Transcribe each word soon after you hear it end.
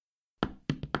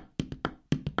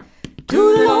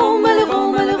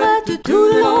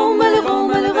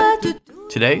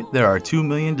Today, there are 2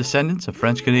 million descendants of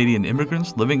French-Canadian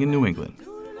immigrants living in New England.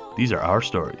 These are our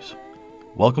stories.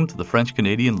 Welcome to the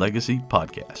French-Canadian Legacy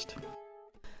Podcast.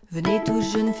 Venez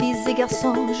tous jeunes filles et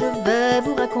garçons, je vais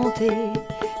vous raconter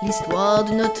l'histoire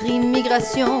de notre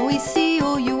immigration ici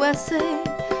au USA,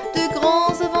 de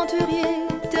grands aventuriers,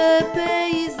 de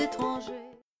pays étrangers.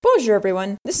 Bonjour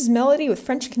everyone, this is Melody with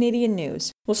French Canadian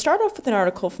News. We'll start off with an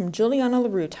article from Juliana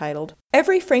LaRue titled,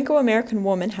 Every Franco-American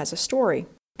Woman Has a Story.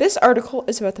 This article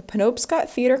is about the Penobscot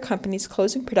Theatre Company's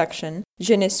closing production,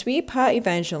 Je ne suis pas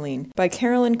Evangeline, by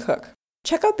Carolyn Cook.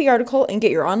 Check out the article and get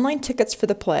your online tickets for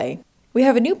the play. We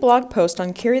have a new blog post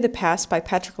on Carry the Past by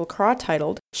Patrick Lacroix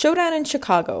titled, Showdown in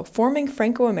Chicago, Forming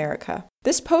Franco-America.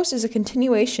 This post is a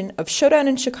continuation of Showdown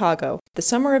in Chicago, the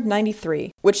summer of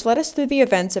 '93, which led us through the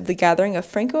events of the gathering of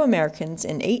Franco-Americans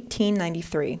in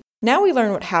 1893. Now we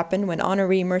learn what happened when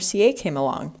Honoré Mercier came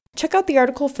along. Check out the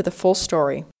article for the full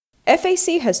story.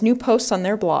 FAC has new posts on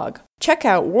their blog. Check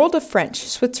out World of French,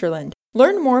 Switzerland.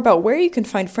 Learn more about where you can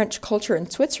find French culture in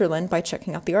Switzerland by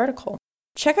checking out the article.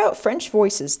 Check out French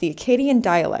Voices, the Acadian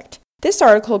dialect. This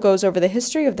article goes over the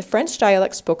history of the French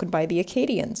dialect spoken by the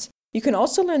Acadians. You can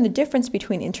also learn the difference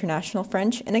between International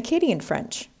French and Acadian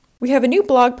French. We have a new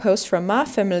blog post from Ma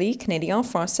Famille Canadien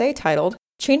Français titled,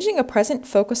 Changing a Present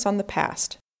Focus on the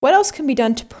Past. What else can be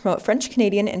done to promote French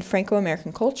Canadian and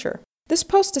Franco-American culture? This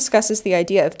post discusses the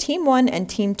idea of Team 1 and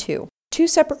Team 2, two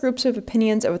separate groups of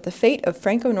opinions about the fate of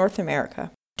Franco-North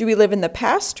America. Do we live in the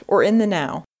past or in the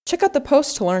now? Check out the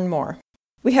post to learn more.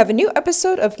 We have a new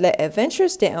episode of Les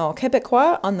Adventures d'un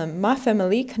Québécois on the Ma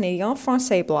Famille Canadien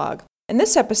Français blog. In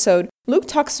this episode, Luke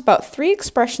talks about 3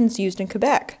 expressions used in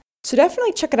Quebec, so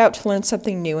definitely check it out to learn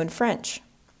something new in French.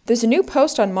 There's a new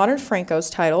post on Modern Francos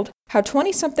titled, How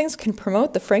 20-somethings Can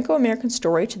Promote the Franco-American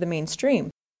Story to the Mainstream.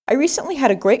 I recently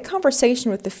had a great conversation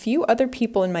with a few other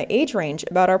people in my age range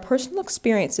about our personal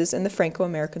experiences in the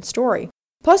Franco-American story.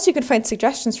 Plus, you can find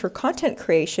suggestions for content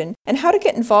creation and how to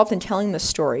get involved in telling this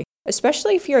story,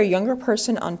 especially if you're a younger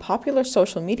person on popular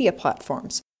social media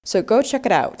platforms. So go check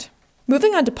it out.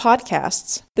 Moving on to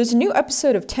podcasts, there's a new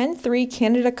episode of 10-3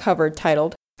 Canada Covered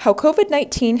titled, How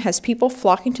COVID-19 Has People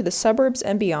Flocking to the Suburbs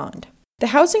and Beyond. The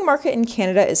housing market in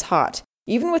Canada is hot,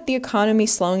 even with the economy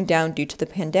slowing down due to the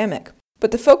pandemic. But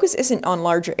the focus isn't on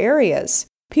larger areas.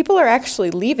 People are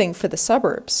actually leaving for the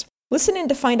suburbs. Listen in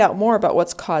to find out more about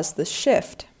what's caused this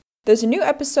shift. There's a new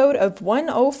episode of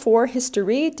 104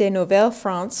 Histoire des Nouvelles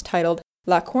France titled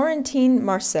La Quarantine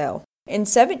Marseille. In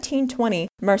 1720,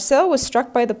 Marseille was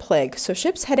struck by the plague, so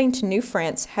ships heading to New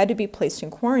France had to be placed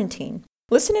in quarantine.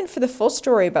 Listen in for the full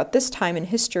story about this time in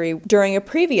history during a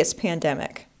previous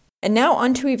pandemic. And now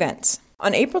on to events.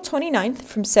 On April 29th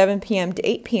from 7 p.m. to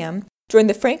 8 p.m., join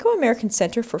the Franco-American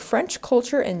Center for French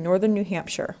Culture in Northern New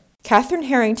Hampshire. Catherine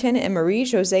Harrington and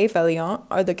Marie-Josée Vaillant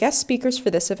are the guest speakers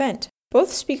for this event.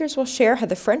 Both speakers will share how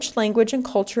the French language and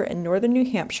culture in Northern New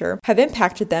Hampshire have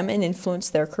impacted them and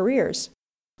influenced their careers.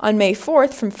 On May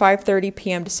 4th from 5:30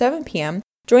 p.m. to 7 p.m.,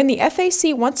 join the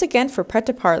FAC once again for Prêt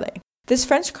à Parler. This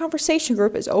French conversation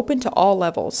group is open to all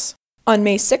levels. On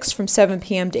May 6th from 7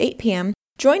 p.m. to 8 p.m.,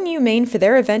 join UMaine for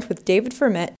their event with David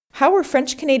Vermette, How Were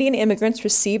French-Canadian Immigrants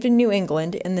Received in New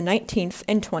England in the 19th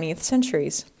and 20th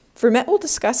Centuries? Vermette will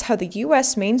discuss how the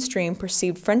U.S. mainstream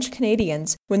perceived French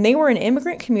Canadians when they were an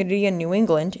immigrant community in New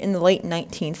England in the late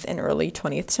 19th and early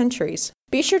 20th centuries.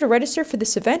 Be sure to register for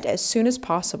this event as soon as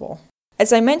possible.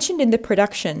 As I mentioned in the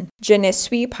production, Je ne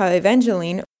suis pas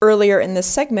Evangeline, earlier in this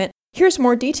segment, here's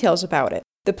more details about it.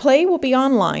 The play will be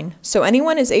online, so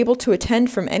anyone is able to attend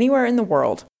from anywhere in the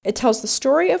world. It tells the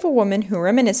story of a woman who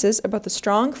reminisces about the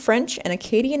strong French and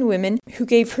Acadian women who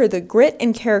gave her the grit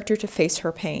and character to face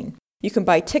her pain. You can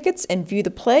buy tickets and view the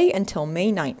play until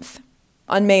May 9th.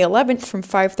 On May 11th from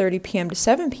 5:30 p.m. to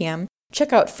 7 p.m.,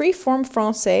 check out Freeform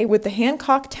Français with the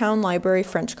Hancock Town Library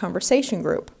French Conversation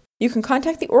Group. You can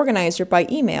contact the organizer by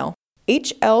email,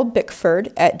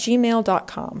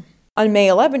 hlbickford@gmail.com. On May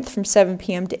 11th from 7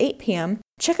 p.m. to 8 p.m.,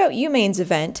 check out UMaine's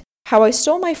event, How I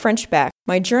Stole My French Back,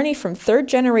 My Journey from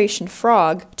Third-Generation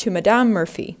Frog to Madame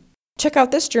Murphy. Check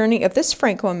out this journey of this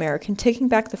Franco-American taking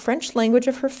back the French language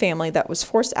of her family that was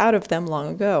forced out of them long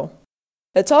ago.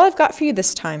 That's all I've got for you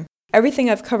this time. Everything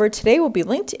I've covered today will be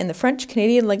linked in the French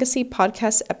Canadian Legacy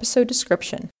podcast episode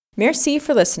description. Merci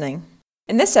for listening.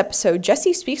 In this episode,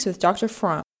 Jessie speaks with Dr.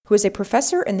 Ferrand, who is a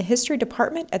professor in the history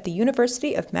department at the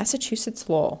University of Massachusetts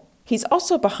Lowell. He's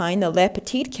also behind the La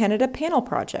Petite Canada Panel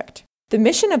Project. The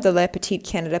mission of the La Petite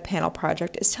Canada Panel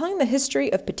Project is telling the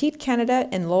history of Petite Canada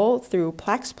and Lowell through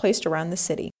plaques placed around the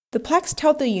city. The plaques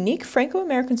tell the unique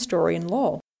Franco-American story in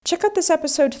Lowell. Check out this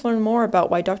episode to learn more about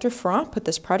why Dr. Ferrand put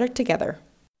this project together.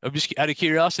 I'm just out of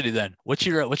curiosity. Then, what's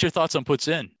your thoughts on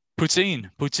poutine? Poutine.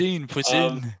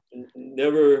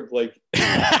 Never like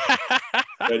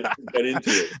got into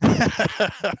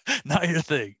it. Not your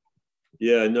thing.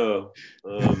 Yeah, no,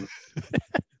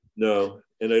 no,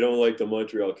 and I don't like the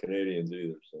Montreal Canadiens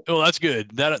either. So. Oh, that's good.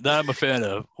 That I'm a fan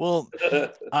of. Well,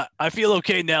 I feel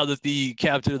okay now that the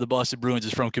captain of the Boston Bruins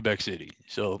is from Quebec City.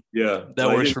 So yeah, that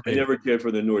works for me. I never cared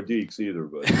for the Nordiques either,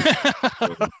 but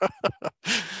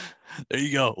there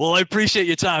you go. Well, I appreciate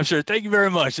your time, sir. Thank you very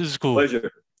much. This is cool.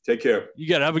 Pleasure. Take care. You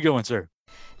got it. Have a good one, sir.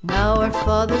 Now our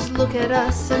fathers look at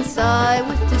us and sigh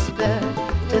with despair,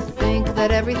 to think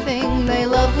that everything they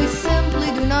love we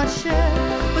simply do not share.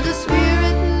 But the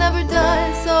spirit never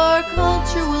dies, our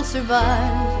culture will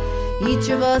survive. Each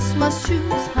of us must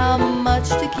choose how much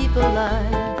to keep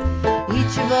alive.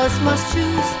 Each of us must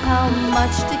choose how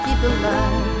much to keep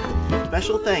alive.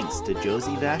 Special thanks to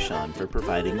Josie Vachon for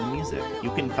providing the music. You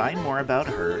can find more about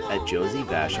her at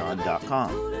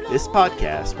josievachon.com. This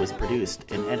podcast was produced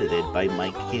and edited by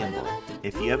Mike Campbell.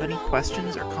 If you have any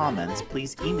questions or comments,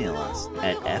 please email us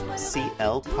at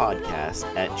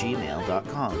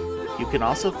fclpodcast@gmail.com. You can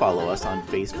also follow us on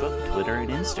Facebook, Twitter, and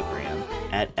Instagram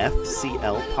at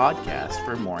FCL Podcast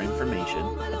for more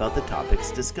information about the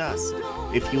topics discussed.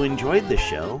 If you enjoyed the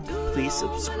show, please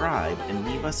subscribe and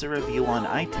leave us a review on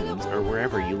iTunes or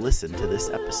wherever you listen to this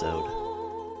episode.